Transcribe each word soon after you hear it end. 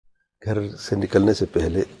گھر سے نکلنے سے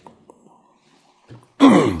پہلے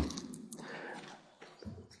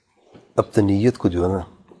اپنی نیت کو جو ہے نا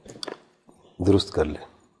درست کر لیں.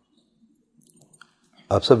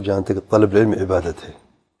 آپ سب جانتے کہ طلب علم عبادت ہے.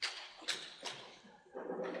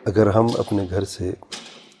 اگر ہم اپنے گھر سے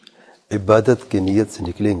عبادت کی نیت سے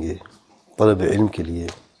نکلیں گے طلب علم کے لیے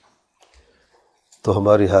تو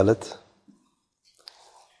ہماری حالت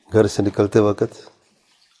گھر سے نکلتے وقت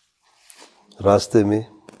راستے میں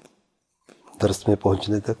درس میں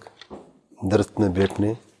پہنچنے تک، درس میں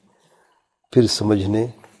بیٹھنے، پھر سمجھنے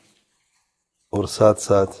اور ساتھ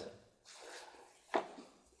ساتھ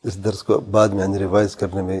اس درس کو بعد میں ریوائز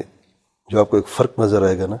کرنے میں جو آپ کو ایک فرق نظر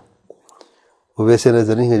آئے گا نا، وہ ویسے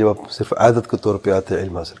نظر نہیں ہے جب آپ صرف عادت کے طور پہ آتے ہیں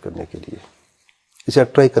علم حاصل کرنے کے لیے. اسے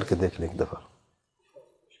آپ ٹرائی کر کے دیکھ لیں ایک دفعہ.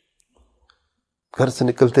 گھر سے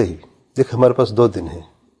نکلتے ہی دیکھ ہمارے پاس 2 دن ہیں،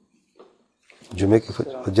 جمعے کے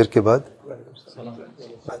فجر کے بعد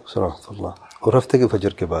اور ہفتے کے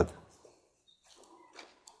فجر کے بعد.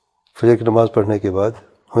 فجر کی نماز پڑھنے کے بعد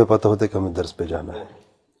ہمیں پتہ ہوتا ہے کہ ہمیں درس پہ جانا ہے.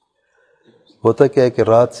 ہوتا کیا ہے کہ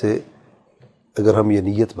رات سے اگر ہم یہ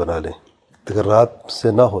نیت بنا لیں، اگر رات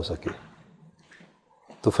سے نہ ہو سکے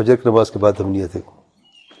تو فجر کی نماز کے بعد ہم نیت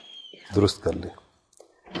درست کر لیں.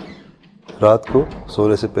 رات کو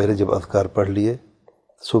سونے سے پہلے جب اذکار پڑھ لیے،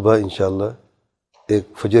 صبح انشاءاللہ ایک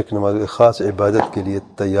فجر کی نماز ایک خاص عبادت کے لیے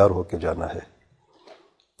تیار ہو کے جانا ہے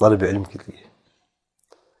طالب علم کے لیے.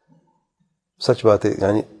 سچ بات ہے،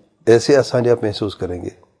 یعنی ایسے آسانی آپ محسوس کریں گے.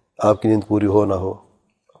 آپ کی نیند پوری ہو نہ ہو،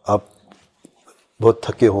 آپ بہت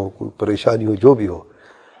تھکے ہوں، کوئی پریشانی ہو، جو بھی ہو،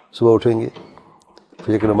 صبح اٹھیں گے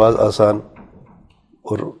فجر کی نماز آسان،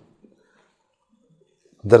 اور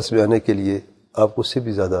درس میں آنے کے لیے آپ کو اس سے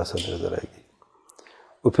بھی زیادہ آسان نظر آئے گی.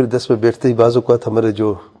 اور پھر درس میں بیٹھتے ہی بعض اوقات ہمارے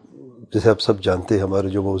جو، جیسے آپ سب جانتے ہیں، ہمارے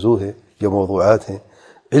جو موضوع ہیں یا موضوعات ہیں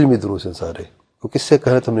علمی دروس ہیں سارے، وہ کس سے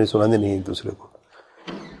کہنا تو ہم نے سنانے نہیں ایک دوسرے کو.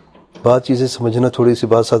 بات چیزیں سمجھنا تھوڑی سی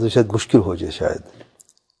بات ساتھ شاید مشکل ہو جائے شاید،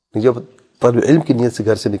 لیکن جب طالب علم کی نیت سے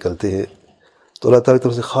گھر سے نکلتے ہیں تو اللہ تعالیٰ کی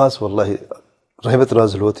طرف سے خاص واللہ رحمت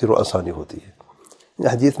نازل ہوتی ہے اور آسانی ہوتی ہے.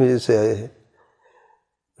 حدیث میں جیسے آئے ہیں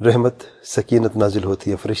رحمت سکینت نازل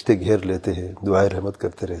ہوتی ہے، فرشتے گھیر لیتے ہیں، دعائیں رحمت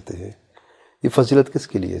کرتے رہتے ہیں. یہ فضیلت کس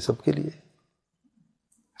کے لیے؟ سب کے لیے.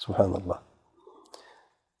 سبحان اللہ.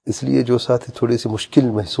 اس لیے جو ساتھی تھوڑی سی مشکل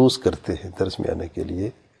محسوس کرتے ہیں درس میں آنے کے لیے،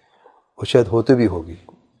 وہ شاید ہوتے بھی ہوگی.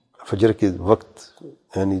 فجر کے وقت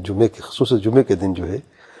یعنی جمعے کے، خصوصاً جمعے کے دن جو ہے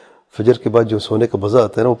فجر کے بعد جو سونے کا مزہ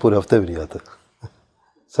آتا ہے نا، وہ پورے ہفتے میں نہیں آتا.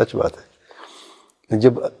 سچ بات ہے.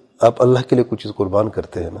 جب آپ اللہ کے لیے کچھ چیز قربان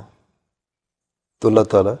کرتے ہیں نا تو اللہ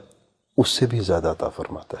تعالیٰ اس سے بھی زیادہ عطا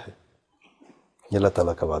فرماتا ہے. یہ اللہ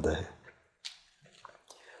تعالیٰ کا وعدہ ہے.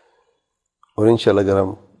 اور انشاءاللہ اگر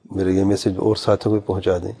ہم میرے یہ میسج اور ساتھیوں کو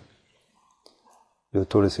پہنچا دیں جو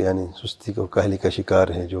تھوڑے سے یعنی سستی اور کاہلی کا شکار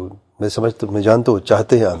ہیں، جو میں جانتا ہوں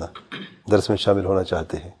چاہتے ہیں آنا، درس میں شامل ہونا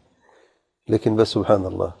چاہتے ہیں، لیکن بس سبحان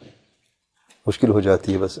اللہ مشکل ہو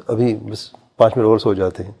جاتی ہے. بس ابھی بس 5 منٹ اور سو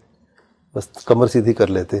جاتے ہیں، بس کمر سیدھی کر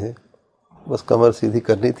لیتے ہیں. بس کمر سیدھی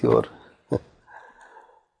کرنی تھی اور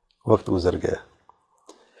وقت گزر گیا.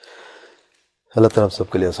 اللہ تعالیٰ ہم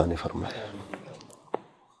سب کے لیے آسانی فرمائے.